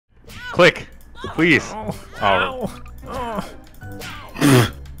Click, please. Oh.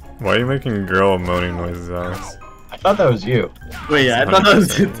 Why are you making girl moaning noises, Alex? I thought that was you. Wait, yeah, I thought that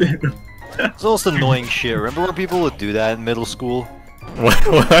was it too. It's also annoying shit. Remember when people would do that in middle school? What?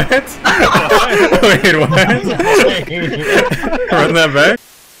 Wait, what? Run that back?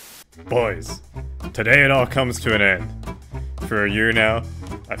 Boys, today it all comes to an end. For a year now,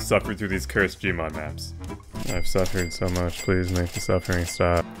 I've suffered through these cursed Gmod maps. I've suffered so much, please make the suffering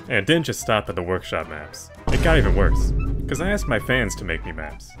stop. And it didn't just stop at the workshop maps. It got even worse, because I asked my fans to make me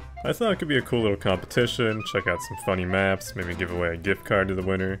maps. I thought it could be a cool little competition, check out some funny maps, maybe give away a gift card to the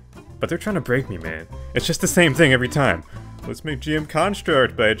winner. But they're trying to break me, man. It's just the same thing every time. Let's make GM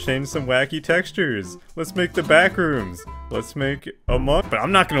Construct by changing some wacky textures. Let's make the back rooms. Let's make a monk. But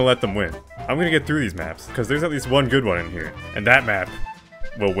I'm not gonna let them win. I'm gonna get through these maps, because there's at least one good one in here. And that map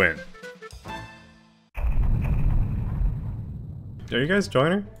will win. Are you guys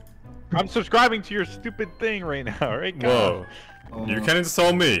joining? I'm subscribing to your stupid thing right now, right? Whoa. You can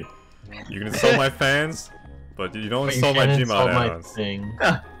insult me. You can insult my fans, but you don't insult my Gmod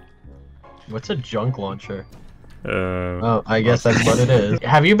add-ons. What's a junk launcher? Oh, Oh, I guess that's what it is.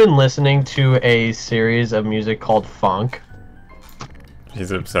 Have you been listening to a series of music called funk?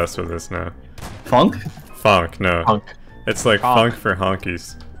 he's obsessed with this now. Funk? Funk, no. Funk. It's like funk for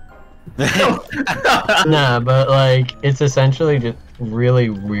honkies. Nah, but like, it's essentially just really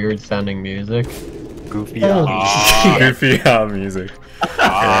weird sounding music. Goofy. Goofy out music.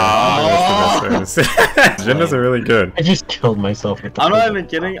 Agendas are really good. I just killed myself with the I'm not even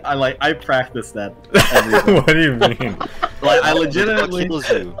kidding. I practice that. Every What do you mean? like I legitimately. Kills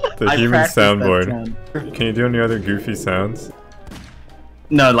you. The I human practice that soundboard. sound. Can you do any other goofy sounds?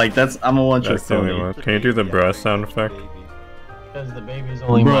 No, like I'm a one trick That's the only one. Can you do the bruh sound effect? Because the baby's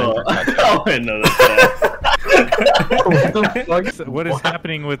only Bro. mine. Oh, I know that. What is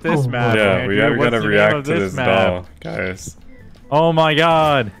happening with this map? Yeah, we Andrew? gotta What's the name react of to this map? doll, guys. Oh my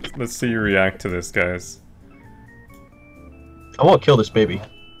god. Let's see you react to this, guys. I won't kill this baby.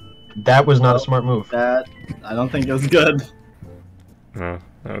 That was not a smart move. That I don't think it was good. No,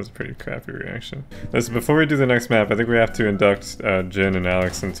 that was a pretty crappy reaction. Listen, before we do the next map, I think we have to induct Jin and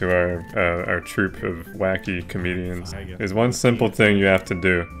Alex into our troupe of wacky comedians. There's one simple thing you have to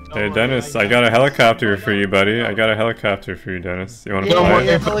do. Hey Dennis, I got a helicopter for you, buddy. I got a helicopter for you, Dennis. You wanna Don't fly worry,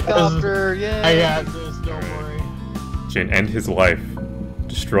 it? Helicopter, yeah. I got this, don't worry. Jin, end his life.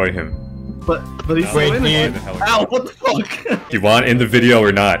 Destroy him. But he's so Wait, innocent. dude. Ow! What the fuck? Do you want in the video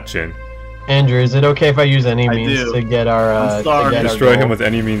or not, Jin? Andrew, is it okay if I use any I means do. to get our I'm sorry. to get our Destroy goal? him with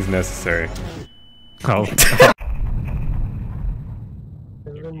any means necessary. Oh.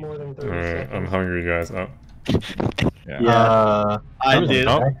 It's been more than 30 Alright, seconds. I'm hungry, guys. Oh. Yeah, I did.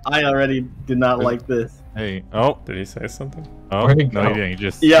 Oh. I already did not like this. Hey. Oh. Did he say something? Oh. Where'd he No, go? he didn't. He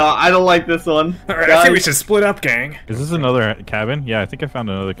just. Yeah, I don't like this one. Alright, I Guys, think we should split up, gang. Is this another cabin? Yeah, I think I found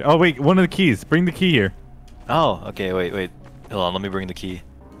another. Oh wait, one of the keys. Bring the key here. Oh, okay. Wait. Hold on. Let me bring the key.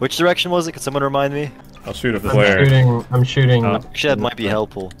 Which direction was it? Can someone remind me? I'll shoot a flare. I'm shooting. Actually, that might be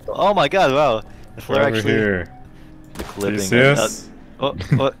helpful. Oh my god! Wow. The flare We're over actually. here. The Do clipping. you see us? Oh.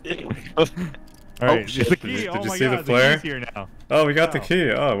 All right. shit. The Did key. you- Oh did you my see the god, flare? key's here now. Oh, we got the key.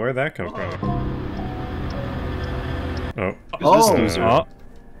 Oh, where'd that come from? Oh. Oh.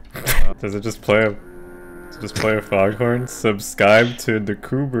 Oh. Does it just play a foghorn? Subscribe to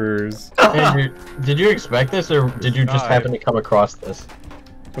Dacoobers. Andrew, did you expect this, or did you just happen to come across this?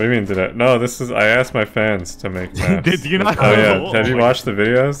 What do you mean did I? No, this is I asked my fans to make maps. Did you not? Oh yeah. Oh Have you my- watched the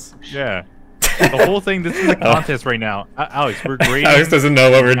videos? Yeah. The whole thing. This is a contest right now. Alex, we're grading. Alex doesn't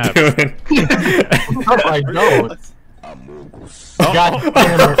know what we're maps. doing. No, I don't. God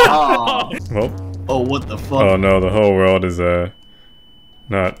damn it. Oh. Well, Oh, what the fuck? oh no, the whole world is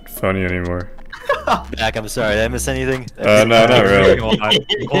not funny anymore. Back. I'm sorry. Did I miss anything? No, not really.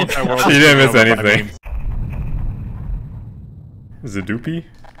 You didn't miss anything. Zadoopy?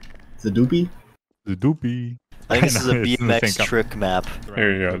 Zadoopy? The doopy. I think this is a It's in the BMX same trick map.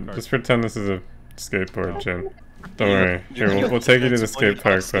 Here you go. Just pretend this is a skateboard, Jin. Don't worry. Here, we'll take you to the skate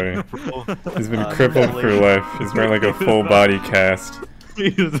park, buddy. He's been crippled for life. He's wearing like a full body cast.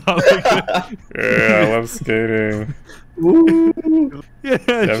 Yeah, I love skating. Ooh. You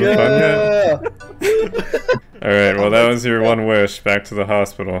having fun yet? Alright, well that was your one wish. Back to the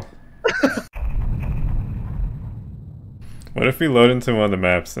hospital. What if we load into one of the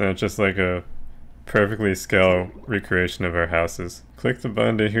maps and it's just like a perfectly scale recreation of our houses? Click the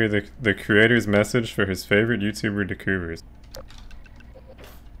button to hear the creator's message for his favorite YouTuber, Dacoobers.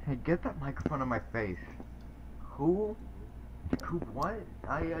 Hey, get that microphone on my face. Who? Who? What?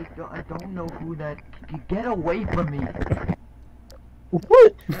 I don't know who that. Get away from me.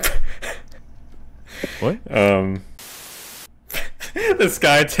 What? What? The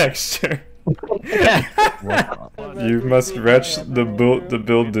sky texture. You must wretch the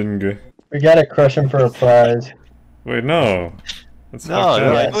building. We gotta crush him for a prize. Wait, no. That's No, fucked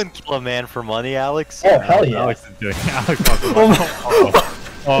up. I wouldn't kill a man for money, Alex. Oh, hell yeah. Alex is doing. Alex wants to.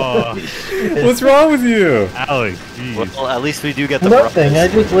 Oh, What's wrong with you? Alex, jeez. Well, at least we do get the Nothing, I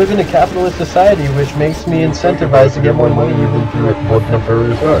prize. just live in a capitalist society, which makes me incentivized to get more money even through it more temporary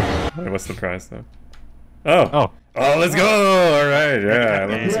results. Wait, what's the prize though? Oh. Oh. Oh, let's go! Alright, yeah, I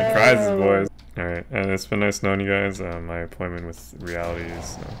love the surprises, boys. Alright, and it's been nice knowing you guys. My appointment with reality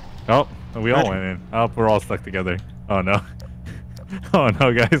is... Oh, we all went in. Oh, we're all stuck together. Oh no. Oh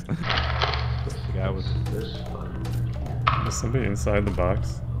no, guys. The guy was. Is somebody inside the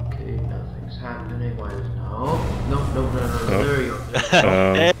box? Okay, nothing's happening. Why is no, Oh. there you go.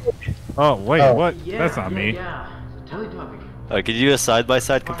 Hey. Oh wait, Oh. what? Yeah, That's not me. Yeah, it's a Teletubby. Could you do a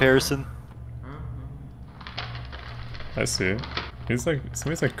side-by-side comparison? I see it. He's like,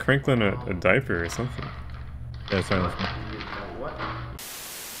 somebody's like crinkling a diaper or something. Yeah, sorry, that's me. You know what?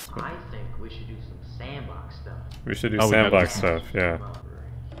 I think we should do some sandbox stuff. We should do Oh, we got sandbox this. stuff, yeah.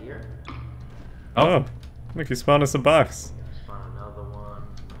 Over here. Oh, look, he spawned us a box. Spawn another one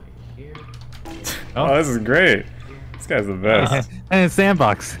right here. Oh, this is great. This guy's the best. And it's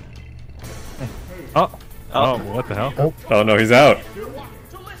sandbox. Oh. Oh, what the hell? Oh no, he's out.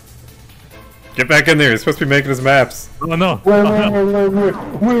 Get back in there. He's supposed to be making his maps. Oh no. Wait. That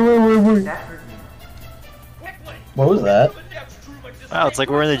hurt me. What was that? Wow, it's like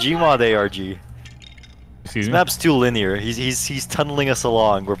we're in the Gmod ARG. Excuse This me. map's too linear. He's tunneling us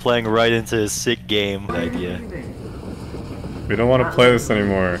along. We're playing right into his sick game idea. We don't want to play this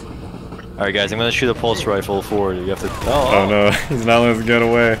anymore. Alright guys, I'm gonna shoot a pulse rifle forward. You have to... Oh no, he's not letting us get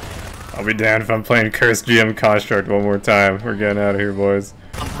away. I'll be damned if I'm playing Cursed GM Construct one more time. We're getting out of here, boys.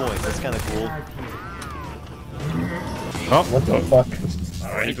 Points, that's kinda cool. Oh. What the fuck?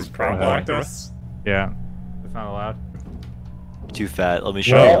 Oh, he just prop-locked us. Yeah. That's not allowed. Too fat, let me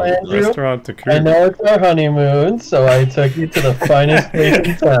show Well, you. Andrew, Restaurant to I know it's our honeymoon, so I took you to the finest place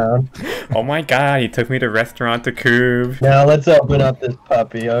in town. Oh my god, he took me to Restaurant to Cube. Now let's open up this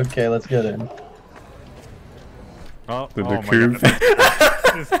puppy. Okay, let's get in. Oh, The oh my Cube. Restaurant.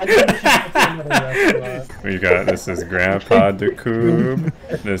 We got, this is Grandpa Dacoob.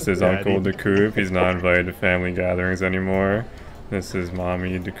 This is Daddy. Uncle Dacoob. He's not invited to family gatherings anymore. This is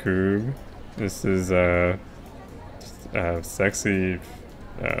Mommy Dacoob. This is sexy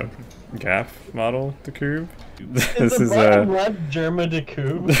Gap model Dacoob. This is German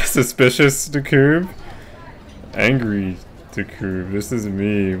Dacoobers. suspicious Dacoob. Angry Dacoob. This is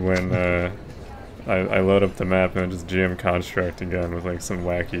me when I load up the map and I just GM construct again with like some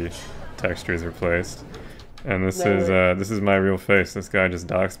wacky textures replaced. And this is my real face. This guy just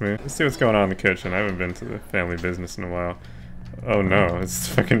doxed me. Let's see what's going on in the kitchen. I haven't been to the family business in a while. Oh no, it's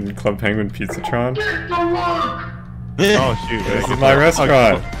fucking Club Penguin Pizzatron. Oh shoot. This is my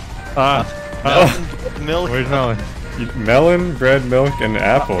restaurant. Milk. Where's Melon? Melon, bread, milk, and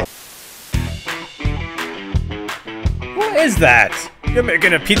apple. What is that? You're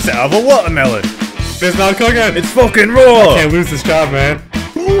making a pizza out of a watermelon. It's not cooking. It's fucking raw. I can't lose this job, man.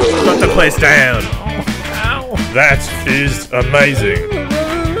 Shut the place down. That is amazing.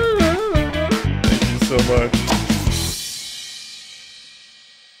 Thank you so much.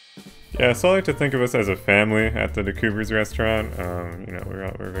 Yeah, so I like to think of us as a family at the Dacoobers restaurant. You know, we're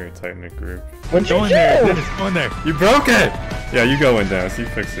a very tight-knit group. What'd you Go in there. do? Dennis, go in there. You broke it! Yeah, you go in, Dennis. You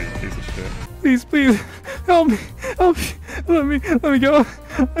fix it, you piece of shit. Please, help me. Help me. Let me go.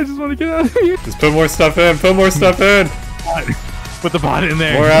 I just want to get out of here. Just put more stuff in. Put more stuff in. Put the bot in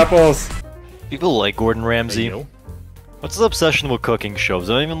there. More apples. People like Gordon Ramsay. Hey, yo. What's the obsession with cooking shows?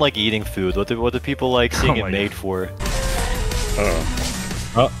 I don't even like eating food. What do people like seeing Oh it my made God. for?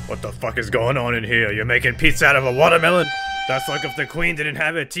 What the fuck is going on in here? You're making pizza out of a watermelon? That's like if the queen didn't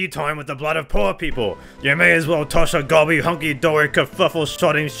have a tea time with the blood of poor people. You may as well toss a gobby hunky dory kerfuffle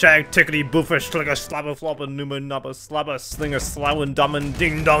shotting shag tickety boofer slicker slapper flopper numa nupper slapper slinger slowin dummin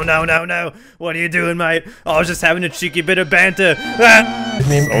ding dong no. What are you doing, mate? I was just having a cheeky bit of banter. Ah! Old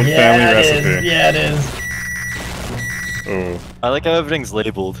family recipe. Yeah, it is. Oh. I like how everything's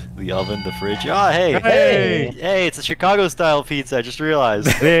labeled. The oven, the fridge. Ah, hey! Hey. Hey, it's a Chicago style pizza, I just realized.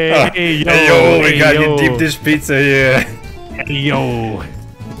 Hey, yo. Hey yo, we got yo. your deep dish pizza here. Hey, yo.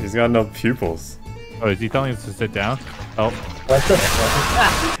 He's got no pupils. Oh, is he telling us to sit down? Oh. What the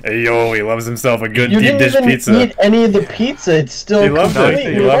fuck? Hey yo, he loves himself a good You deep didn't dish even pizza. eat any of the pizza. It's still He loved it.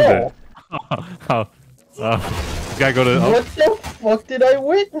 complete. He loved it. He's gotta go to. Oh, What the fuck did I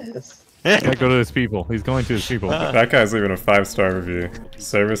witness? he's gotta go to his people. He's going to his people. That guy's leaving a 5-star review.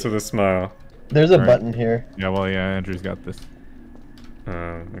 Service with a smile. There's a Alright. button here. Yeah, well, yeah, Andrew's got this.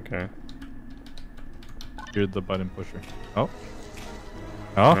 Okay. You're the button pusher. Oh.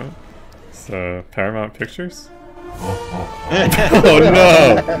 Oh. So, Paramount Pictures? Oh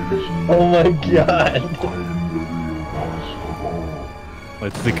no! Oh my god.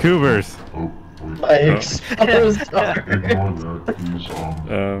 It's the Dacoobers. My exposed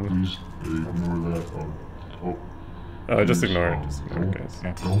Just ignore it. Just ignore it, guys.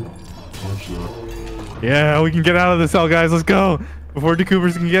 Yeah, we can get out of this cell, guys. Let's go before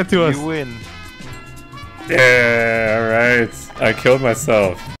Dacoobers can get to us. You win. Yeah, alright. I killed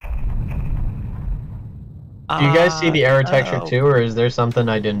myself. Do you guys see the error texture too, or is there something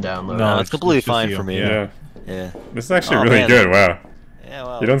I didn't download? No, it's completely just fine you. for me. Yeah. Yeah. This is actually Oh, really man. good, wow. Yeah,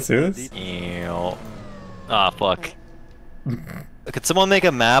 well. You don't see this? Ah, fuck. Could someone make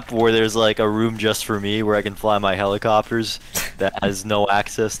a map where there's like a room just for me where I can fly my helicopters that has no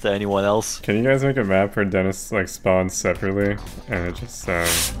access to anyone else? Can you guys make a map where Dennis like spawns separately and it's just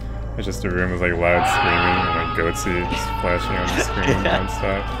a room with like loud screaming and like Goatsy just flashing on the screen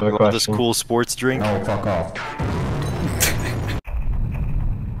nonstop? No This question. cool sports drink? fuck off.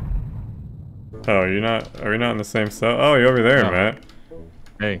 Oh, are we not in the same cell? Oh, you're over there, No. Matt.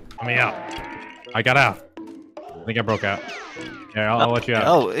 Hey, let me out. I got out. I think I broke out. Yeah, I'll let you out.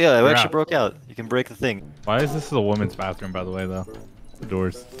 Oh, yeah, it You're actually out. broke out. You can break the thing. Why is this the woman's bathroom, by the way, though? The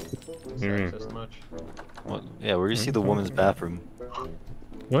doors. What do you mean? What? Yeah, where do you see the woman's bathroom?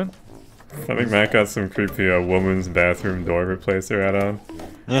 What? I think Matt got some creepy woman's bathroom door replacer add-on.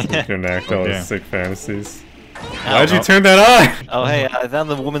 You can enact all damn. his sick fantasies. Ow. Why'd you turn that on? Oh, hey, I found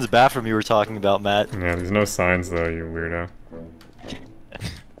the woman's bathroom you were talking about, Matt. Yeah, there's no signs though, you weirdo.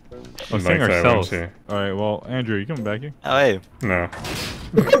 I'm Like saying that, ourselves. wouldn't Alright, well, Andrew, you coming back here? Oh, hey. No.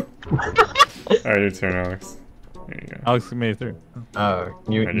 Alright, your turn, Alex. There you go. Alex made it through. Oh,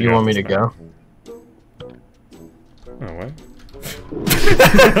 you you got want me this to now. go? Oh, what?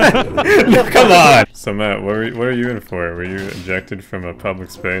 Come on! So Matt, what are you in for? Were you ejected from a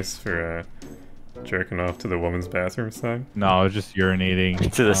public space for jerking off to the woman's bathroom sign? No, I was just urinating.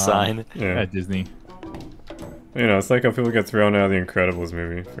 To the sign. Yeah. At Disney. You know, it's like how people get thrown out of the Incredibles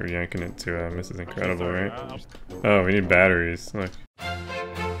movie for yanking it to Mrs. Incredible, right? Oh, we need batteries. Look.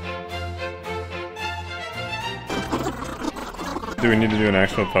 Do we need to do an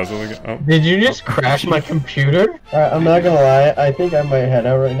actual puzzle again? Oh. Did you just crash my computer? I'm not gonna lie, I think I might head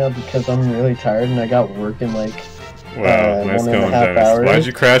out right now because I'm really tired and I got work in like Wow, nice 1.5 going, Dennis. hours. Why'd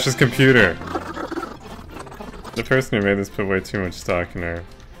you crash his computer? The person who made this put way too much stock in our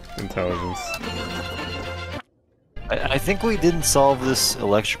intelligence. I think we didn't solve this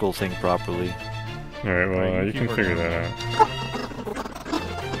electrical thing properly. Alright, well, you can figure that out.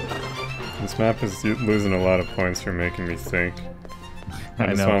 This map is losing a lot of points for making me think. I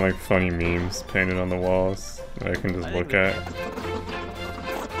just know. want like funny memes painted on the walls that I can just look at.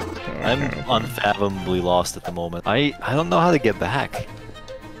 I'm unfathomably lost at the moment. I don't know how to get back.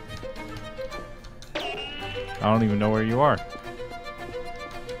 I don't even know where you are.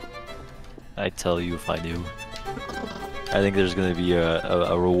 I'd tell you if I knew. I think there's gonna be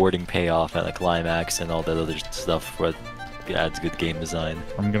a rewarding payoff and a climax and all that other stuff that adds good game design.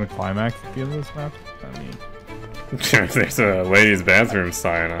 I'm gonna climax at the end of this map. I mean, If there's a ladies' bathroom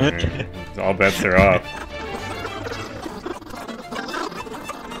sign on here, all bets are off.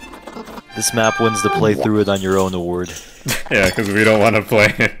 This map wins the play through it on your own award. Yeah, because we don't want to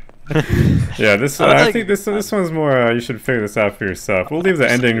play it. Yeah, this. I think this one's more. You should figure this out for yourself. We'll leave the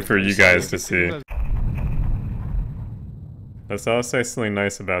ending for you guys to see. Let's all say something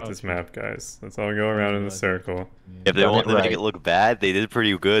nice about this map, guys. Let's all go around in the circle. If they want to make it look bad, they did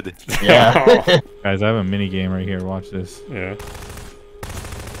pretty good. Yeah. guys, I have a mini game right here. Watch this. Yeah.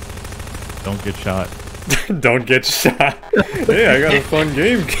 Don't get shot. Don't get shot. Hey, I got a fun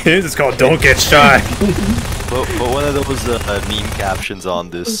game, kids. It's called Don't Get Shot. But one of those meme captions on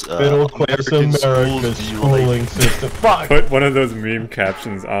this Middle class America's schooling system. Fuck! Put one of those meme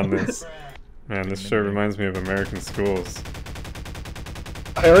captions on this. Man, this sure reminds me of American schools.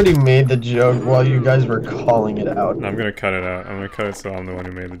 I already made the joke while you guys were calling it out. I'm gonna cut it out. I'm gonna cut it so I'm the one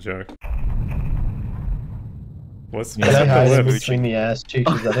who made the joke. What's Can I up hide the in lips? between the ass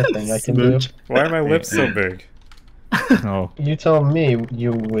cheeks? Is that a thing I can do? Why are my lips so big? Oh, You tell me,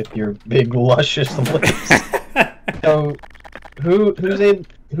 you with your big luscious lips. So,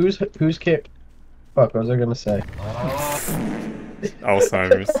 who's kid? Fuck, what was I gonna say?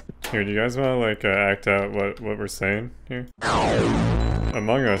 Alzheimer's. Here, do you guys want to like act out what we're saying here?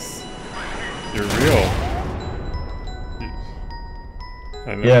 Among Us, you're real.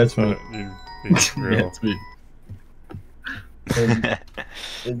 I know Yeah, it's I me. thought you'd be real. Yeah, it's me.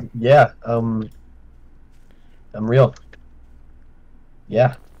 Yeah. I'm real.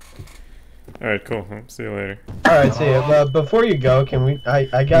 Yeah. All right, cool. See you later. All right. See you. Before you go, can we?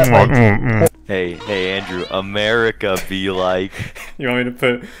 I got like. Hey, Andrew. America be like. You want me to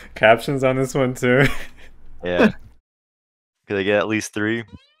put captions on this one too? Yeah. Could I get at least 3?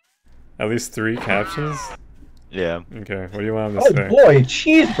 At least 3 captions? Yeah. Okay, what do you want them to Oh say? boy,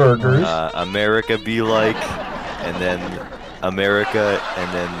 cheeseburgers. America be like, and then America,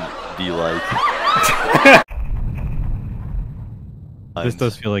 and then be like. This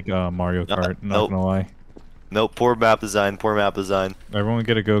does feel like Mario Kart, not nope. gonna lie. Nope, poor map design, poor map design. Everyone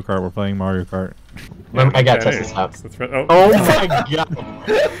get a go-kart, we're playing Mario Kart. I gotta Okay, test this out. oh. Oh my god.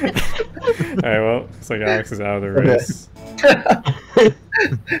 Alright, well, looks like Alex is out of the race.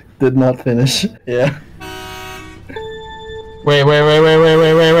 Did not finish. Yeah. Wait.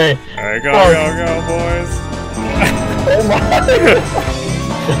 Alright, go, boys! Oh my!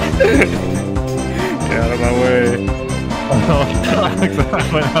 Get out of my way. I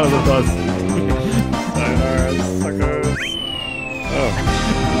went out of the bus. Sayonara, suckers.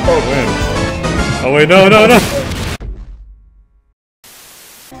 Oh, win. Oh wait, no!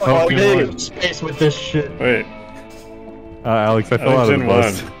 Oh, Jin they won. space with this shit. Wait, Alex, I fell out of the Jin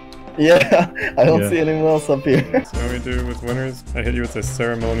bus. won. Yeah, I don't Yeah. see anyone else up here. So what we do with winners, I hit you with a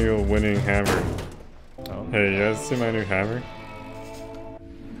ceremonial winning hammer. Oh. Hey, you guys see my new hammer?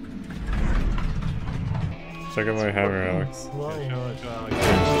 Check out my hammer, Alex.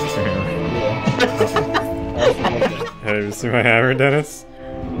 Hey, you see my hammer, Dennis?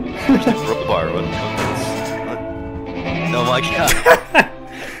 Crowbar, what? Oh my god.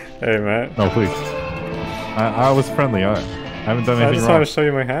 Hey, Matt. No, please. I was friendly. I haven't done I anything just wrong. want to show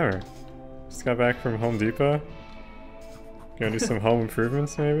you my hammer. Just got back from Home Depot. Gonna do some home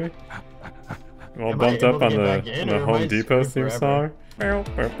improvements, maybe? I'm all Am I bumped able up to on get the back in, or am Home I Depot screwed theme forever? song.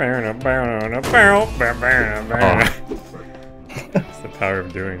 It's the power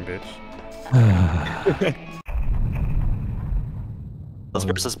of doing, bitch. Let's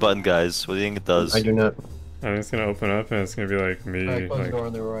press this button, guys. What do you think it does? I do not. I'm just gonna open up and it's gonna be like me, Alright, close the like door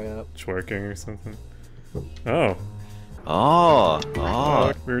on the way up. twerking or something. Oh. Oh.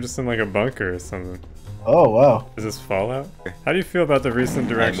 Look, we were just in like a bunker or something. Oh wow. Is this Fallout? How do you feel about the recent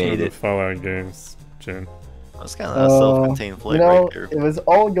direction made of the it. Fallout games, Jin? That's kind of a self-contained You flick know, right there. it was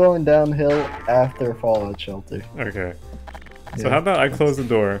all going downhill after Fallout Shelter. Okay. So Yeah. how about I close the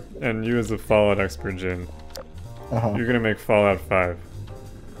door and you as a Fallout expert, Jin, Uh-huh. you're gonna make Fallout 5.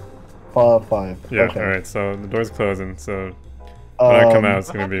 Fallout 5. Yeah, Okay. alright, so the door's closing, so when I come out it's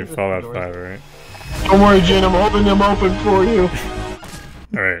gonna be What Fallout happens 5, if the alright? Don't worry, Jin. I'm holding them open for you.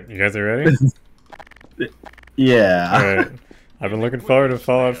 Alright, you guys are ready? Yeah. Alright. I've been looking forward to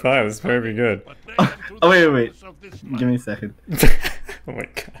Fallout 5, this better be good. Oh wait. Give me a second. Oh my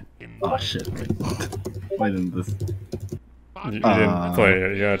god. Oh shit. Why didn't this? You didn't play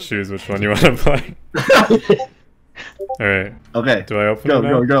it, you gotta choose which one you wanna play. Alright, Okay. do I open Go, it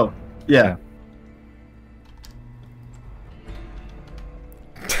now? go. Yeah.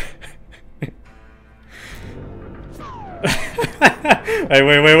 Hey,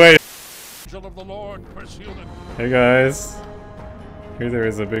 wait. Hey guys. Here there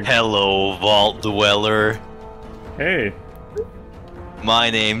is a big... Hello, Vault Dweller. Hey. My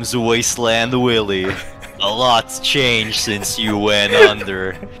name's Wasteland Willie. A lot's changed since you went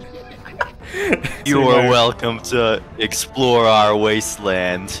under. You are welcome to explore our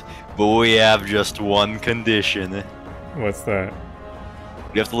wasteland, but we have just one condition. What's that?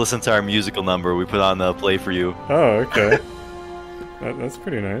 You have to listen to our musical number we put on the play for you. Oh, okay. That's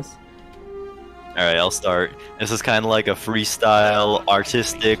pretty nice. Alright, I'll start. This is kind of like a freestyle,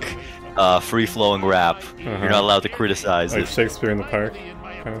 artistic, free-flowing rap. You're not allowed to criticize Like it. Shakespeare in the Park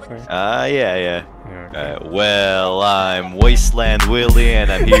kind of thing? Yeah. Yeah, okay. Well, I'm Wasteland Willie,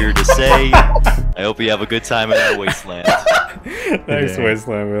 and I'm here to say, I hope you have a good time in our wasteland. Thanks, Yeah.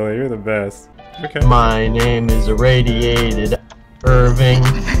 Wasteland Willie. You're the best. Okay. My name is Irradiated Irving.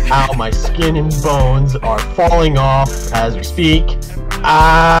 Ow, my skin and bones are falling off as we speak.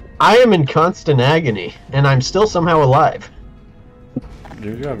 I am in constant agony, and I'm still somehow alive.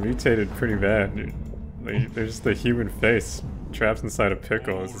 You got mutated pretty bad, dude. Like, there's just a human face trapped inside a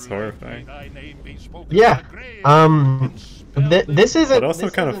pickle. This is horrifying. Yeah. This isn't. But also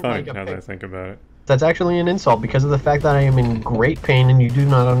this kind of isn't funny like a now that I pic- think about it. That's actually an insult because of the fact that I am in great pain and you do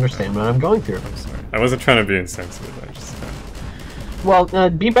not understand what I'm going through. I'm sorry. I wasn't trying to be insensitive. Well,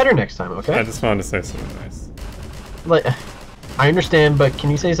 be better next time, okay? I just wanted to say something nice. Like, I understand, but can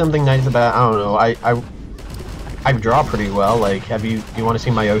you say something nice about? I don't know. I draw pretty well. Like, do you want to see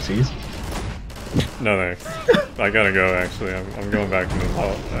my OCs? No thanks. I gotta go actually. I'm going back to the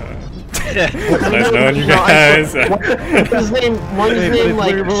vault. Nice knowing you guys. One's name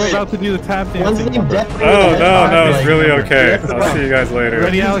like. We're about to do the tap One's dancing. name definitely. No, it's really okay. I'll see you guys later.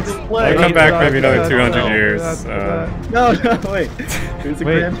 Ready, Alex? I'll come back maybe another 200 years. No, wait. There's a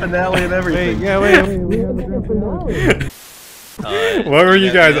grand finale and everything. Wait. We have a grand finale. What were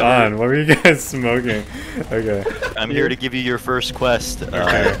you guys on? What were you guys smoking? Okay. I'm here to give you your first quest.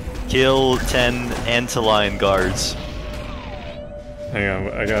 Okay. Kill 10 Antlion guards. Hang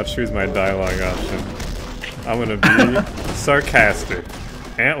on, I gotta choose my dialogue option. I'm gonna be sarcastic.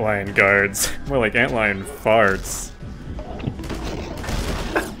 Antlion guards. More like antlion farts.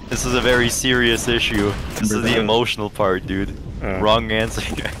 This is a very serious issue. This is the emotional part, dude. Wrong answer.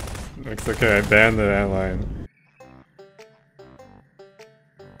 Looks okay, I banned the antlion.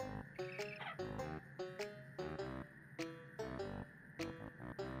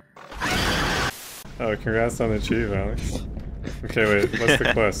 Oh, congrats on the achieve, Alex. Okay, wait, what's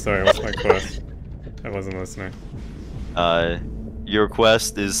the quest? Sorry, what's my quest? I wasn't listening. Your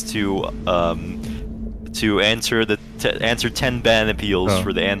quest is to answer 10 ban appeals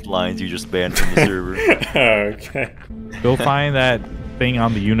for the Antlions you just banned from the server. Okay. Go find that thing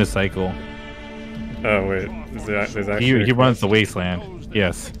on the unicycle. Oh wait, there's actually He runs the wasteland.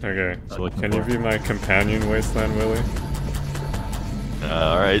 Yes. Okay. So Can you be my companion, Wasteland Willie?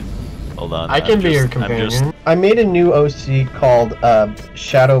 Alright. Hold on. I can be your companion. I made a new OC called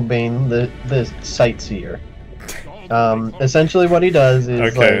Shadowbane, the Sightseer. Essentially what he does is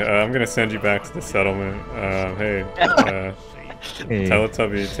okay, like... I'm gonna send you back to the settlement. Hey, Hey.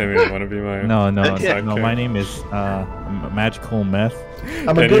 Teletubby Timmy, wanna be my No. sidekick? No, my name is Magical Meth.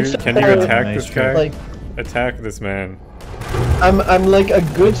 I'm a good Can you attack Nice this guy? like, Attack this man. I'm like a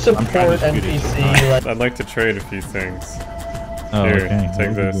good support trying to shoot it. NPC. Like, I'd like to trade a few things. Oh, Here, okay. take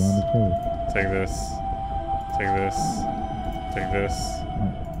What did this. you want to Take this. Take this. Take this.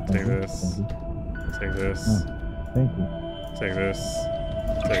 trade? Take this. Take this. Thank you. Take this.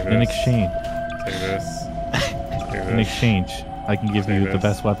 Take this. In exchange, Take this. Take in this. exchange, I can give Take you the this.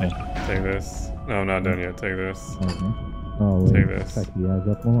 best weapon. Take this. No, I'm not done yet. Take this. Oh, Take this. He has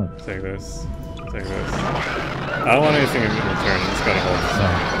up more. Take this. Take this. I don't want anything in return. You just gotta hold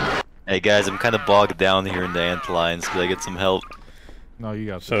this. Hey guys, I'm kind of bogged down here in the Antlions. Could I get some help? No, you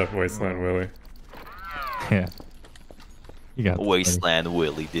got. Shut up, Wasteland Willie. Yeah. You got. this, Wasteland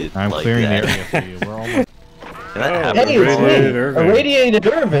Willie did buddy. I'm like clearing that. the area for you. We're almost. Can that Oh, happen? hey, it's me, Irradiated Irving. Irradiated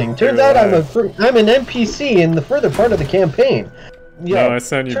Irving. Turns You're out I'm alive. an NPC in the further part of the campaign. Yeah, No, I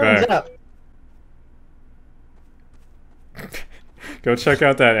sent you turns back. out. Go check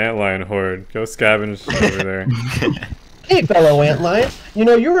out that antlion horde. Go scavenge over there. Hey, fellow antlion. You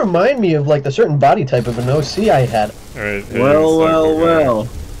know, you remind me of like the certain body type of an OC I had. Alright. Well.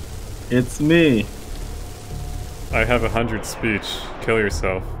 It's me. I have 100 speech. Kill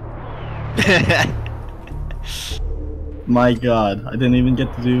yourself. My god, I didn't even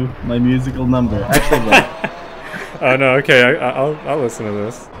get to do my musical number. Actually, look, Oh no, okay, I'll listen to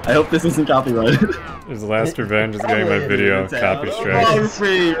this. I hope this isn't copyrighted. His last revenge is getting my video copy I'm strike.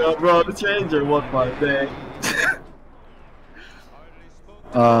 free, bro. The stranger won my day.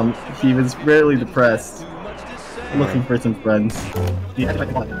 He was rarely depressed, looking for some friends. And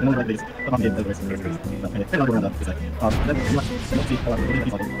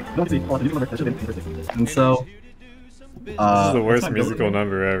so, This is the worst musical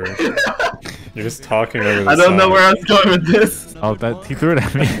number ever. You're just talking over the I don't know song. where I was going with this. Oh, that he threw it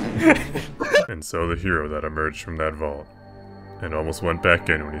at me. And so the hero that emerged from that vault, and almost went back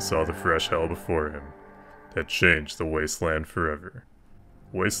in when he saw the fresh hell before him, that changed the wasteland forever.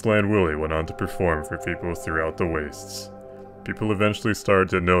 Wasteland Willie went on to perform for people throughout the wastes. People eventually started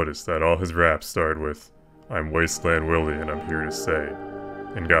to notice that all his raps started with, "I'm Wasteland Willie and I'm here to stay,"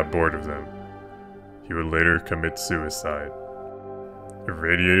 and got bored of them. He would later commit suicide.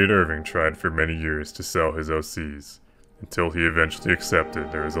 Irradiated Irving tried for many years to sell his OCs, until he eventually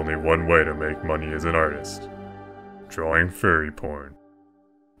accepted there is only one way to make money as an artist: drawing furry porn.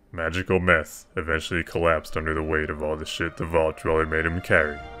 Magical Meth eventually collapsed under the weight of all the shit the Vault Dweller made him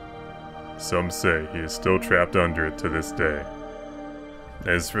carry. Some say he is still trapped under it to this day.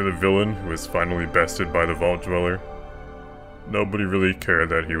 As for the villain who was finally bested by the Vault Dweller, nobody really cared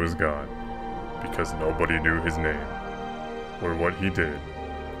that he was gone, because nobody knew his name, or what he did,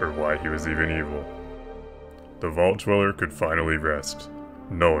 or why he was even evil. The Vault Dweller could finally rest,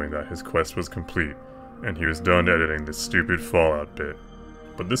 knowing that his quest was complete, and he was done editing this stupid Fallout bit.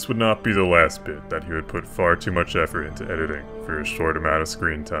 But this would not be the last bit that he would put far too much effort into editing for a short amount of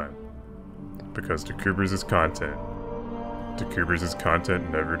screen time. Because Dacoobers' content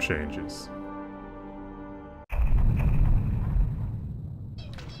never changes.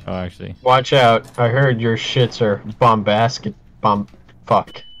 Oh, actually. Watch out. I heard your shits are bombastic.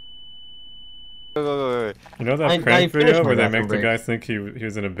 Fuck. Wait. You know that I prank finished video my where they bathroom make the break. guy think he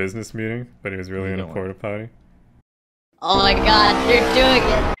was in a business meeting, but he was really in a porta potty? Oh my god, they're doing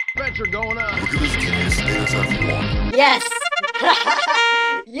it! Yes!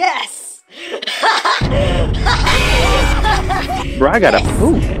 Yes! Bro, I gotta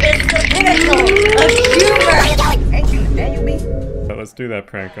poop. It's the pinnacle of humor! But let's do that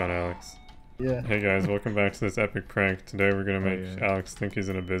prank on Alex. Yeah. Hey guys, welcome back to this epic prank. Today we're gonna make Alex think he's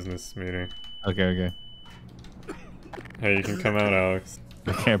in a business meeting. Okay. Hey, you can come out, Alex.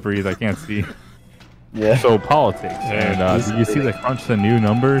 I can't breathe. I can't see. Yeah. So politics. Yeah. And did you see the crunch the new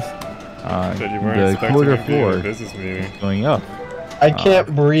numbers? Said you weren't The expecting quarter to be in a four business meeting. going up. I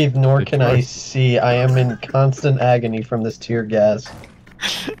can't breathe, nor the can I choice. see. I am in constant agony from this tear gas.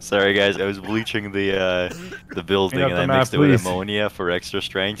 Sorry guys, I was bleaching the building Clean up and the I map, mixed it with please. ammonia for extra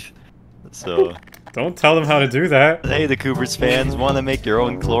strength. So, Don't tell them how to do that. hey, the Dacoobers fans, want to make your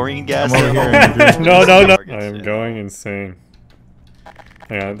own chlorine gas? I'm over here, at home? Andrew. No. Targets, I am yeah. going insane.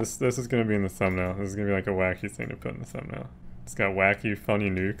 Hang on, this is gonna be in the thumbnail. This is gonna be like a wacky thing to put in the thumbnail. It's got wacky, funny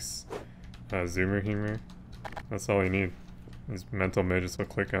nukes, zoomer humor. That's all you need. These mental midgets will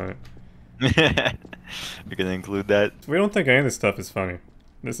click on it. You're gonna include that? We don't think any of this stuff is funny.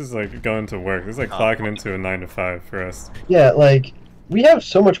 This is like going to work. This is like clocking into a 9 to 5 for us. Yeah, like, we have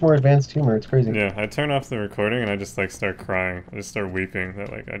so much more advanced humor, it's crazy. Yeah, I turn off the recording and I just like start crying. I just start weeping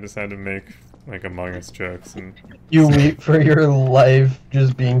that like I just had to make like Among Us jokes and You weep for your life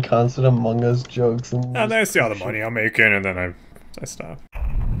just being constant Among Us jokes and... then I see all the money I'm making and then I stop.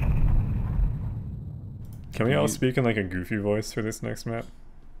 Can we all speak in like a goofy voice for this next map?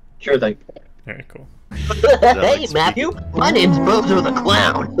 Sure thing. Alright, cool. Hey, Matthew! My name's Bozo the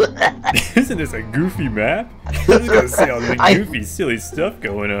Clown! Isn't this a goofy map? I was gonna see all the I- goofy, silly stuff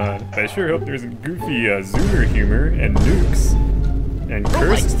going on. I sure hope there's a goofy zoomer humor and nukes and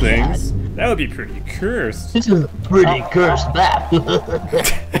cursed things. That would be pretty cursed. This is a pretty cursed map.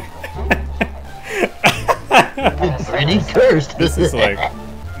 It's pretty cursed. This is like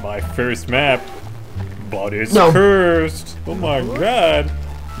my first map, but it's No. cursed. Oh my god.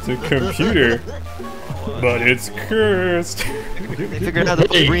 It's a computer, but it's cursed. We figured out the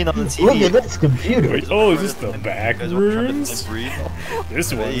screen on the Look at TV. this computer. Wait, oh, is this the back You guys want to try rooms? this breed?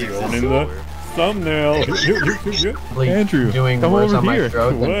 This one's They going exist in the somewhere. thumbnel. Like, Andrew, doing come worse over on my here.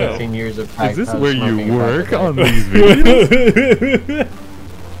 throat than Wow. 15 years of Is this house where smoking you a work pack a on day. these videos?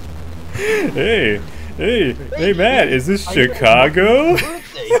 Hey, Matt, is this Chicago?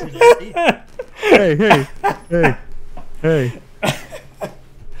 hey.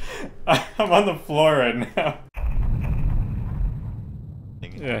 I'm on the floor right now.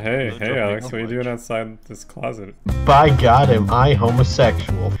 Yeah, hey, Alex, what are you doing outside this closet? By God, am I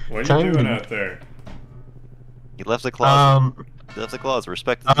homosexual? What are Time you doing to- out there? He left the closet. Um, He left the closet.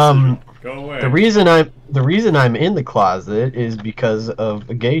 Respect his decision. Go away. the reason I'm in the closet is because of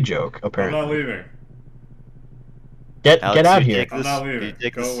a gay joke. I'm Apparently, not leaving. get Alex, out you here. take I'm this- not you leaving.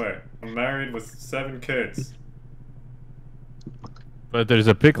 take Go this- away. I'm married with 7 kids. But there's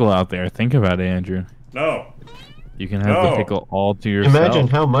a pickle out there. Think about it, Andrew. No. You can have No. the pickle all to yourself. Imagine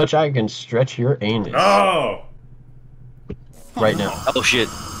how much I can stretch your anus No. right now. Oh shit.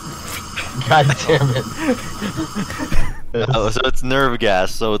 God damn it. Oh, so it's nerve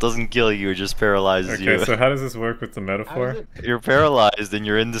gas, so it doesn't kill you, it just paralyzes Okay, you. so how does this work with the metaphor? You're paralyzed and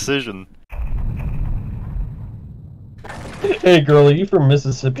you're indecision. Hey, girl, are you from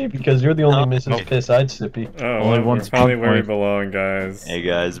Mississippi? Because you're the only Mississippi. Oh, Only well, one we're probably spot where we point. belong, guys. Hey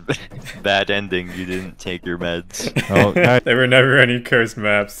guys, bad ending. You didn't take your meds. Oh, guys, There were never any cursed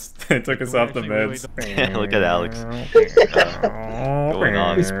maps. They took us off the meds. Look at Alex. Going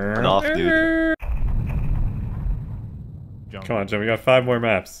off, dude. Come on, Jim, we got 5 more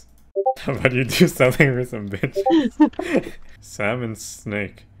maps. How about you do something for some bitches? Salmon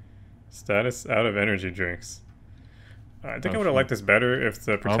snake. Status out of energy drinks. I think I would have liked this better if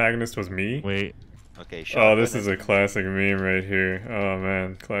the protagonist was me. wait. Okay, Oh, this is a classic meme right here. Oh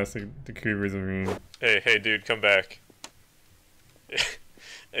man, classic Dacoobers meme. Hey, dude, come back.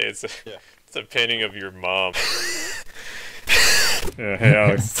 Hey, it's a painting of your mom. Yeah, hey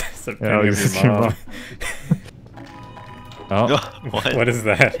Alex, it's a painting Alex, of it's your your mom. mom. Oh, What? What is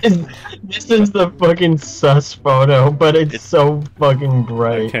that? This is the fucking sus photo, but it's so fucking I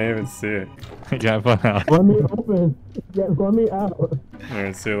bright. can't even see it. yeah, fun out. Let me open. Let me out.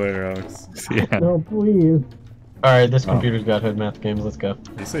 Alright, see you later, Alex. Yeah. No, please. Alright, this computer's got hood math games. Let's go.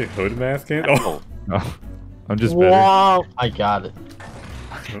 Did you say hood math game? Oh, Oh, I'm just better. Wow. I got it.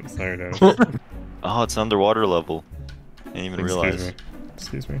 oh sorry, Dad. Oh, it's underwater level. Didn't even Excuse realize. me.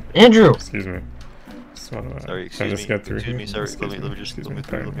 Excuse me. Andrew! Excuse me. Just wanna, Sorry, can I excuse just me. get through Excuse here? me. Sorry. Excuse Let me just excuse let me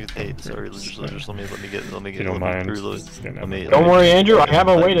pardon through. Let me. Hey, sorry. Just let me get. If you don't mind, through. just get Let me. Don't worry, Andrew, I have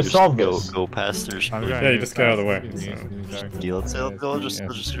a way to solve go, this. Go past their. Yeah, you just get out of the way. Yeah, let's go. Just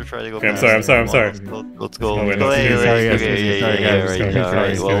gonna try to go. Okay, I'm past sorry. Let's go. Oh, wait, Go. no, Hey, excuse me, right, excuse me, okay, sorry, yeah, guys, right,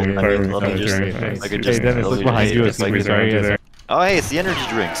 sorry, right. Well, sorry, I sorry, could just. sorry, I could Hey, just. Dennis, look behind you. Just leave around you there. Oh, hey, it's the energy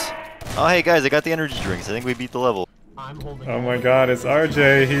drinks. Oh, hey guys, I got the energy drinks. I think we beat the level. Oh my god, it's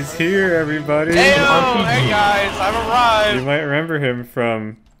RJ. He's here, everybody. Hey guys, I've arrived. You might remember him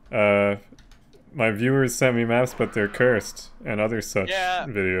from, my viewers sent me maps, but they're cursed, and other such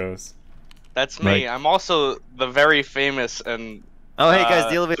videos. That's me. I'm also the very famous and oh, hey guys,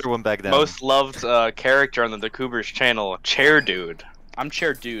 the elevator went back down. Most loved character on the Dacoobers channel, Chair Dude. I'm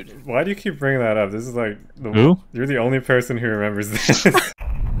Chair Dude. Why do you keep bringing that up? This is like Who? You're the only person who remembers this.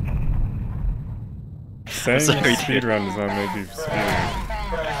 Saying speedrun does not make you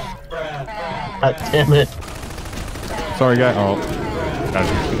speedrun. God damn it. Sorry, guy. Oh.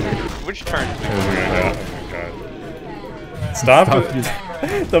 Which turn? Oh my god. Stop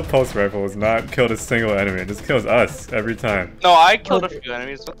the pulse rifle has not killed a single enemy. It just kills us every time. No, I killed a few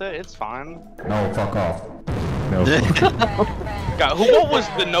enemies with it. It's fine. No, fuck off. No. God, what was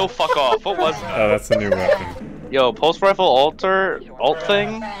the no fuck off? What was that? Oh, that's a new weapon. Yo, pulse rifle alt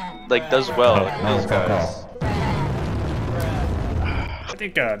thing, like does well. No, fuck off. I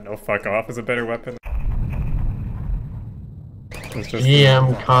think no fuck off is a better weapon.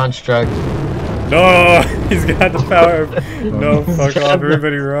 GM construct. No, he's got the power of no fuck off.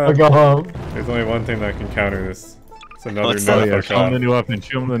 Everybody run. Go home. There's only one thing that can counter this. It's another What's no that? fuck Show him off. the new weapon.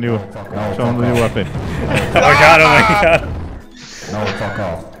 Show him the new. Show him the new weapon. Oh my god! Oh my god! No, fuck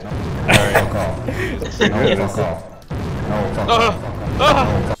off. No, fuck off. No, fuck off. No, fuck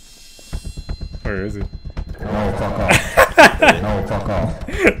off. Where is he? No, fuck off. No, fuck off.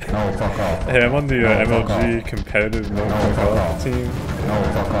 No, fuck off. Hey, I'm on the MLG competitive no fuck off team. No,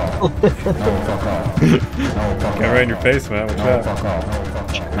 fuck off. No, fuck off. No, fuck off. Get right in your face, man. Watch out. Fuck off. No, fuck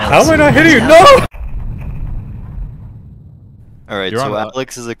off. How am I not hitting you? No! Alright, You're so on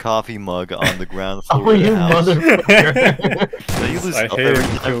Alex is a coffee mug on the ground floor Oh, of the you house. motherfucker. So you lose I stuff hate every it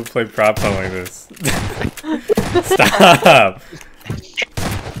when time. people play prop hunt like this. Stop!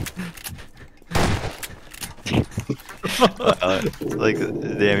 Like,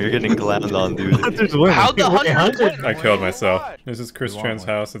 damn, you're getting clowned on, dude. How'd the hunter win? I killed myself. This is Chris Tran's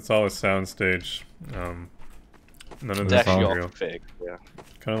house. It's all a soundstage. None of It's this is actually all real. fake. Yeah.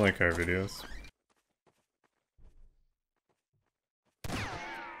 Kind of like our videos. You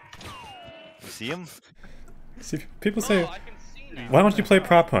see him? See, people say, why don't you play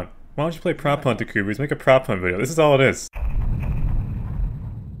prop hunt? Why don't you play prop hunt, Dacoobers? Make a prop hunt video. This is all it is.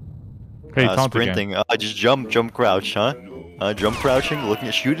 Hey, taunt again. Sprinting. Just jump, crouch, huh? Jump, crouching, looking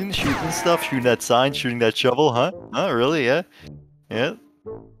at shooting stuff, shooting that sign, shooting that shovel, huh? Huh? Really? Yeah. Yeah.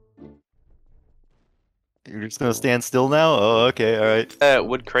 You're just gonna stand still now? Oh, okay, all right.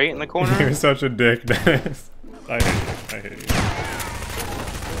 Wood crate in the corner. You're such a dick, Dennis. I hate you. I hate you.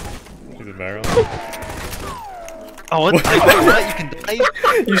 She's a barrel. Oh, what? What? You can die?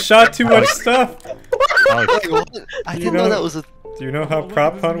 You shot too much stuff. Wait, what? I didn't know that was a. Do you know how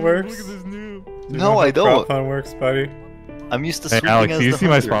prop hunt works? No, I don't. Prop hunt works, buddy. I'm used to Hey, swooping Alex, as do you the see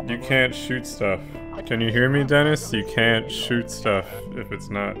my hunter. spot? You can't shoot stuff. Can you hear me, Dennis? You can't shoot stuff if it's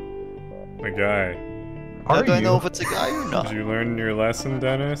not a guy. How do I know if it's a guy or not? Did you learn your lesson,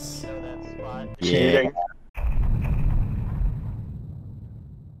 Dennis? Yeah.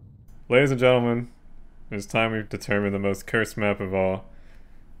 Ladies and gentlemen, it's time we've determined the most cursed map of all.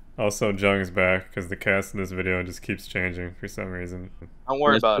 Also, Jung's back, because the cast of this video just keeps changing for some reason. Don't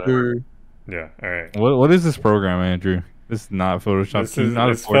worry about it. Yeah, alright. What is this program, Andrew? This is not Photoshop. This Can you is, not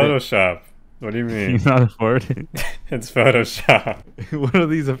it's afford it? Photoshop. What do you Can mean? you not afford it? It's Photoshop. What are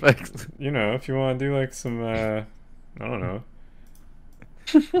these effects? You know, if you want to do like some, I don't know.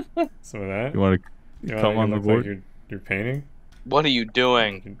 Some of that. You want You to wanna come on the look board? Like you're painting? What are you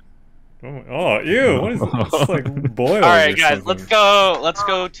doing? Oh, ew! What is this? It's like boiled. All right, or guys, something. let's go. Let's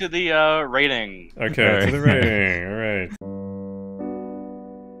go to the rating. Okay, to the rating. All right.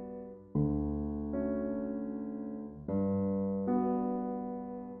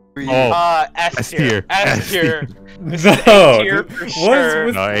 S tier. S tier. No. tier for What is sure.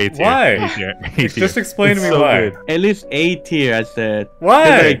 with, No, A tier. why? A tier. A tier. Just explain to me It's so why. good. At least A tier, I said.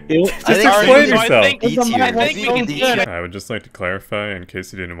 Why? Just Just explain yourself. I I would just like to clarify, in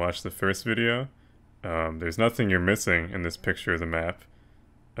case you didn't watch the first video, there's nothing you're missing in this picture of the map.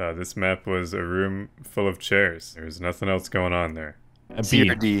 This map was a room full of chairs. There's nothing else going on there. C B.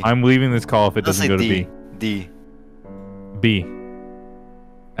 or D? I'm leaving this call if it Let's doesn't say go to D. D. B.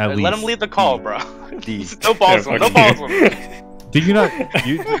 At least. Let him lead the call, bro. D. No balls him. No balls him. Did you not?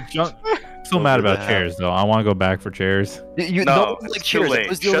 Still mad about chairs though. I want to go back for chairs. No, like chairs. I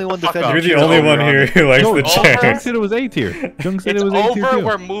was the only one You're defending. the only one here who likes the Jung chairs. said it was A tier. Jung said It's it was A tier over. too.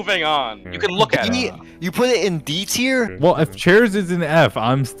 We're moving on. You can look at it. You put it in D tier? Well, if chairs is in F,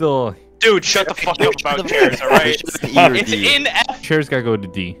 I'm still. Dude, shut the fuck up about chairs, alright? It's in F. Chairs gotta go to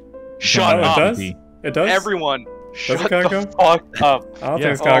D. Shut Oh, up. it does? It does? Everyone, Does shut it gotta the go? fuck up. I don't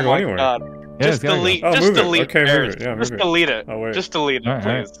think it's gotta go anywhere. God. Yeah, Just it's gotta go. delete. Oh, Just move it. delete Okay, move chairs. it. Yeah, move Just it. delete it. Oh, wait. Just delete it,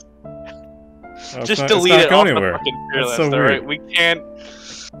 Alright, please. Oh, Just it's delete not it going off anywhere. the fucking That's tier so list, weird. alright? We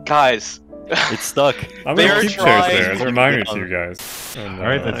can't. Guys. It's stuck. I'm They're gonna keep chairs trying there as a to reminder get to you guys. And,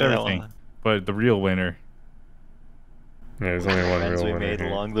 Alright, that's I don't everything. wanna- But the real winner. Yeah, there's only one Friends real we winner made here.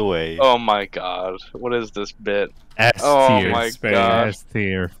 along the way. Oh my god. What is this bit? S Oh tier. my Spain. god. S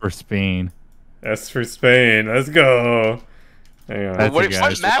tier for Spain. S for Spain. Let's go. Hang on. That's What, it, what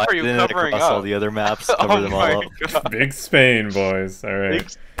guys. map are you Then covering across up? all the other maps, Oh cover them all my up. god. Big Spain, boys. All right. Big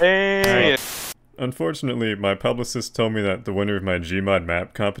Spain. Unfortunately, my publicist told me that the winner of my Gmod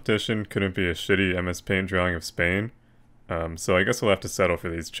map competition couldn't be a shitty MS Paint drawing of Spain, so I guess we'll have to settle for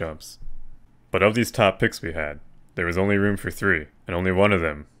these chumps. But of these top picks we had, there was only room for 3, and only one of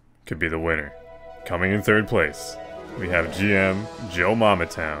them could be the winner. Coming in 3rd place, we have GM Joe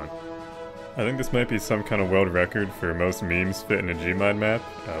Mamatown. I think this might be some kind of world record for most memes fit in a Gmod map,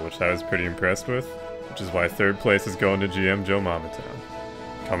 which I was pretty impressed with, which is why 3rd place is going to GM Joe Mamatown.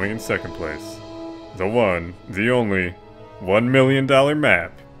 Coming in 2nd place, the one, the only, $1 million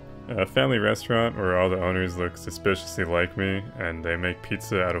map. A family restaurant where all the owners look suspiciously like me and they make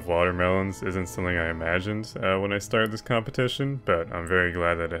pizza out of watermelons isn't something I imagined when I started this competition, but I'm very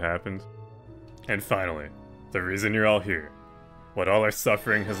glad that it happened. And finally, the reason you're all here. What all our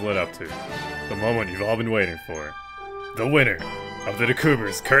suffering has led up to. The moment you've all been waiting for. The winner of the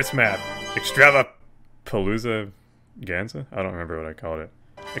Dacoobers Curse Map, Extravapalooza Ganza? I don't remember what I called it.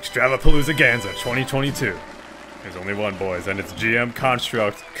 Extravapalooza Ganza 2022. There's only one, boys, and it's GM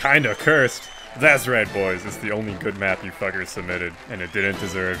Construct, kinda cursed. That's right, boys, it's the only good map you fuckers submitted, and it didn't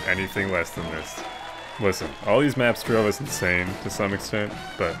deserve anything less than this. Listen, all these maps drove us insane to some extent,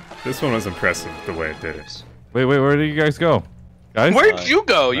 but this one was impressive the way it did it. Wait, where did you guys go? Guys? Where'd you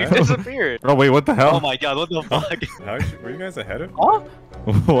go? You disappeared. Oh, wait, what the hell? Oh my god, what the fuck? Were you guys ahead of me?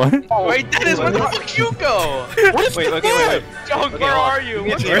 What? Wait, Dennis, where the fuck you go? Wait. Junk, where are you?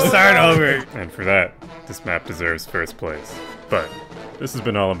 What's We're going starting on? over! And for that, this map deserves 1st place. But, this has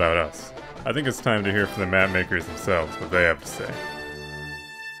been all about us. I think it's time to hear from the map makers themselves what they have to say.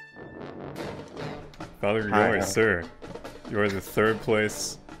 Father Yours, sir. You are the 3rd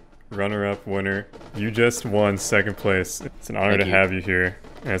place runner-up winner. You just won 2nd place. It's an honor to have you here,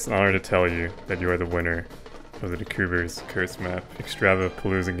 and it's an honor to tell you that you are the winner of the Dacoobers Curse Map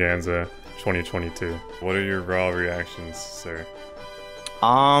Extravapalooza Ganza 2022. What are your raw reactions, sir?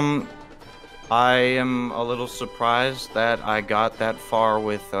 I am a little surprised that I got that far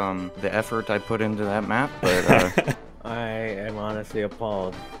with the effort I put into that map, but I am honestly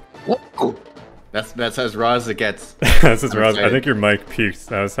appalled. That's as raw as it gets. That's as raw. I think your mic peaked.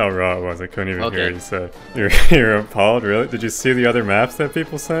 That was how raw it was. I couldn't even hear what you said. You're appalled, really? Did you see the other maps that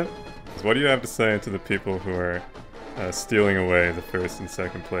people sent? What do you have to say to the people who are stealing away the 1st and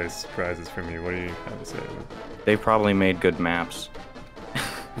 2nd place prizes from you? What do you have to say to them? they probably made good maps.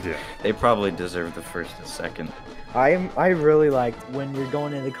 Yeah. They probably deserve the 1st and 2nd. I really like when you're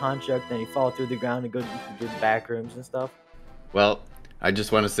going into construct and you fall through the ground and go through the back rooms and stuff. Well, I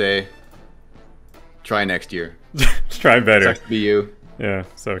just want to say, try next year. Try better. Sucks to be you. Yeah.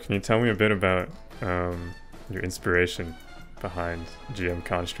 So can you tell me a bit about your inspiration behind GM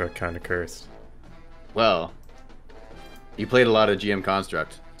Construct Kinda Cursed? Well, you played a lot of GM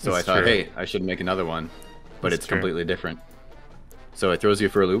Construct, so That's I thought, true. hey, I should make another one, but That's it's true. completely different. So it throws you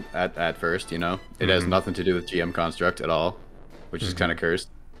for a loop at first, you know? It has nothing to do with GM Construct at all, which is kind of cursed.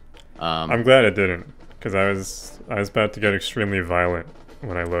 I'm glad it didn't, because I was about to get extremely violent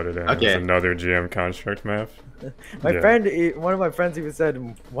when I loaded in. It was another GM Construct map. My friend, one of my friends even said,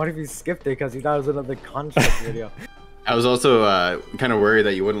 what if you skipped it because he thought it was another construct video? I was also kind of worried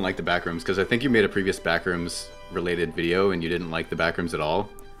that you wouldn't like the backrooms, because I think you made a previous backrooms related video and you didn't like the backrooms at all.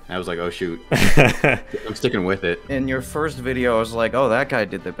 And I was like, oh shoot, I'm sticking with it. In your first video, I was like, oh, that guy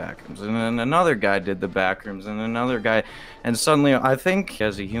did the backrooms, and then another guy did the backrooms, and another guy, and suddenly, I think,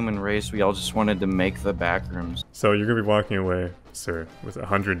 as a human race, we all just wanted to make the backrooms. So you're gonna be walking away, sir, with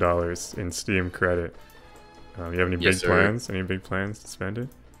 $100 in Steam credit. You have any big plans? Any big plans to spend it?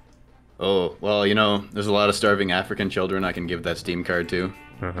 Oh, well, you know, there's a lot of starving African children I can give that Steam card to.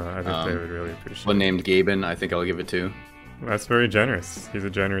 I think they would really appreciate it. One named Gaben, I think I'll give it to. That's very generous. He's a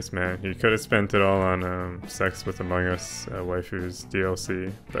generous man. He could have spent it all on Sex with Among Us waifus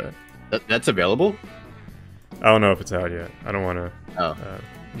DLC, but that's available. I don't know if it's out yet. I don't want to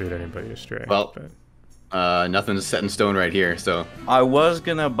lead anybody astray. Well, nothing's set in stone right here, so. I was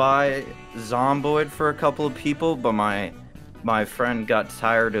gonna buy Zomboid for a couple of people, but my friend got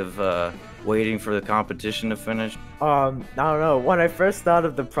tired of waiting for the competition to finish. I don't know. When I first thought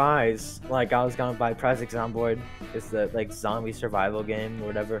of the prize, like I was gonna buy Project Zomboid. It's the like zombie survival game or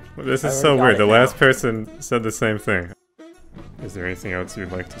whatever. Well, this is so weird. The last person said the same thing. Is there anything else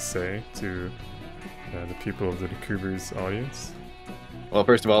you'd like to say to the people of the Dacoobers audience? Well,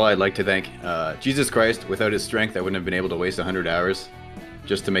 first of all, I'd like to thank Jesus Christ. Without his strength, I wouldn't have been able to waste 100 hours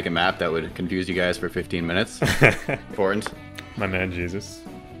just to make a map that would confuse you guys for 15 minutes. Important. My man Jesus.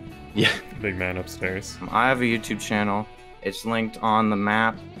 Yeah. Big man upstairs. I have a YouTube channel. It's linked on the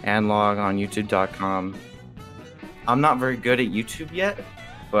map and log on youtube.com. I'm not very good at YouTube yet,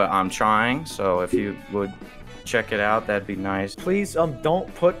 but I'm trying, so if you would check it out, that'd be nice. Please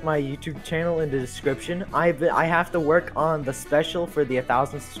don't put my YouTube channel in the description. I have to work on the special for the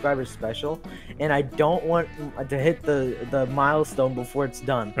 1,000 subscribers special, and I don't want to hit the milestone before it's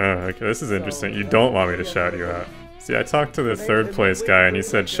done. Oh, okay, this is interesting. You don't want me to shout you out. See, I talked to the third place guy and he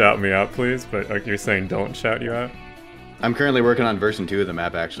said shout me out please, but like you're saying don't shout you out? I'm currently working on version 2 of the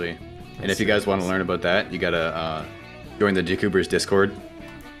map actually. And if you guys want to learn about that, you gotta join the Dacoobers Discord.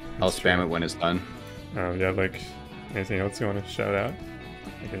 I'll spam it when it's done. You have like anything else you want to shout out?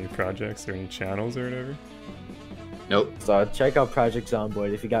 Like any projects or any channels or whatever? Nope. So check out Project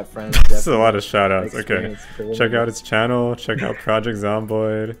Zomboid if you got friends. That's a lot of shout outs. Okay. Check out his channel, check out Project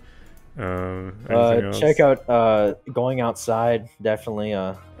Zomboid. Check out Going Outside, definitely.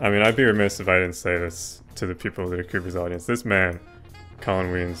 I mean, I'd be remiss if I didn't say this to the people of the Dacoobers audience. This man, Colin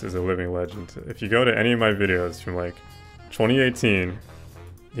Weens, is a living legend. If you go to any of my videos from like 2018,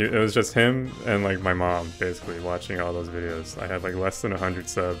 it was just him and like my mom basically watching all those videos. I had like less than 100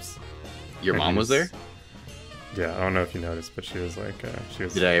 subs. Your mom was there? Yeah, I don't know if you noticed, but she was like, she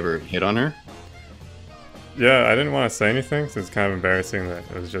was. Did I ever hit on her? Yeah, I didn't want to say anything, so it's kind of embarrassing that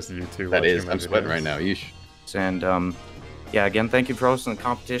it was just you two. That is, I'm sweating right now. Yeesh. And yeah, again, thank you for hosting the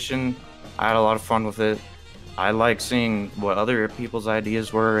competition. I had a lot of fun with it. I like seeing what other people's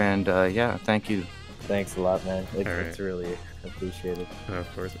ideas were, and yeah, thank you. Thanks a lot, man. It's really appreciated.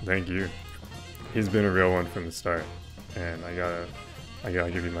 Of course, thank you. He's been a real one from the start, and I gotta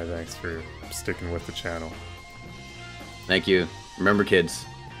give you my thanks for sticking with the channel. Thank you. Remember, kids,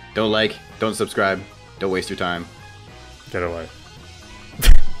 don't like, don't subscribe. Don't waste your time. Get a life.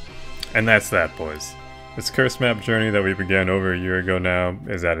 And that's that, boys. This curse map journey that we began over a year ago now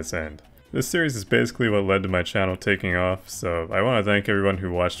is at its end. This series is basically what led to my channel taking off, so I want to thank everyone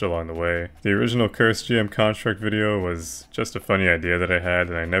who watched along the way. The original Curse GM construct video was just a funny idea that I had,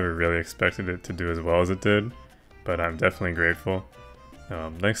 and I never really expected it to do as well as it did, but I'm definitely grateful.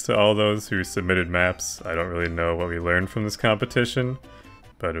 Thanks to all those who submitted maps. I don't really know what we learned from this competition,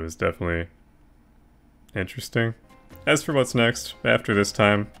 but it was definitely interesting. As for what's next, after this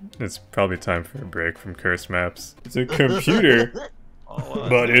time, it's probably time for a break from cursed maps. It's a computer,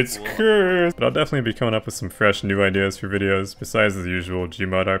 but it's cursed! But I'll definitely be coming up with some fresh new ideas for videos, besides the usual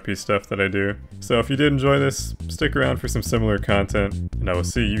Gmod RP stuff that I do. So if you did enjoy this, stick around for some similar content, and I will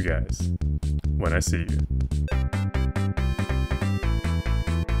see you guys when I see you.